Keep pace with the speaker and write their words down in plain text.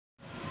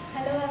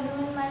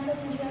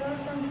myself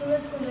Nishika from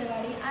Suraj School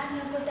Rewari. I am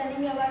here for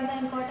telling you about the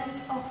importance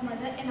of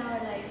mother in our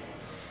life.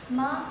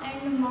 Ma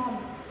and mom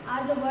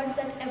are the words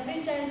that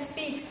every child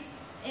speaks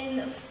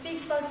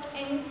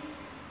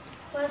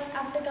first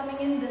after coming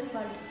in this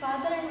world.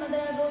 Father and mother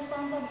are those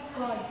forms of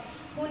God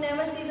who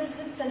never sees us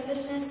with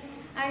selfishness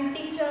and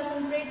teach us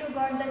and pray to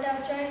God that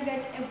our child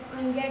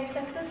get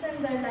success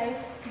in their life.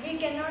 We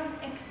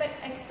cannot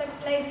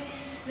expect life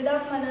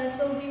without mother,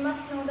 so we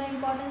must know the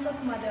importance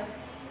of mother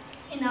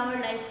in our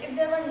life. If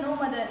there were no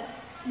mother,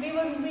 we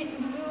would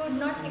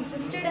not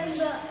existed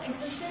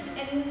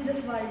in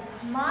this world.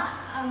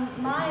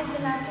 Ma is the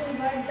natural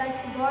word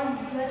that God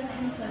dwells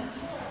inside.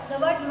 The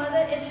word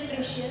mother is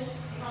precious.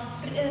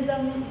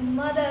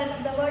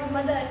 The word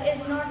mother is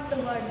not the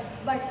word,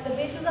 but the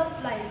basis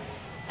of life.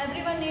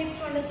 Everyone needs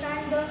to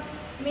understand the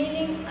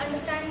meaning,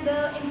 understand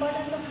the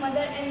importance of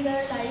mother in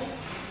their life,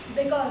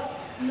 because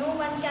no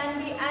one can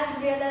be as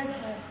real as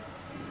her.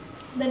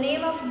 The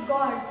name of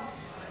God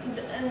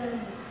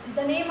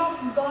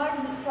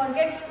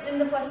forgets in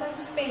the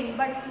person's pain,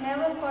 but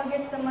never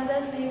forgets the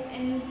mother's name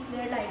in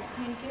their life.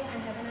 Thank you.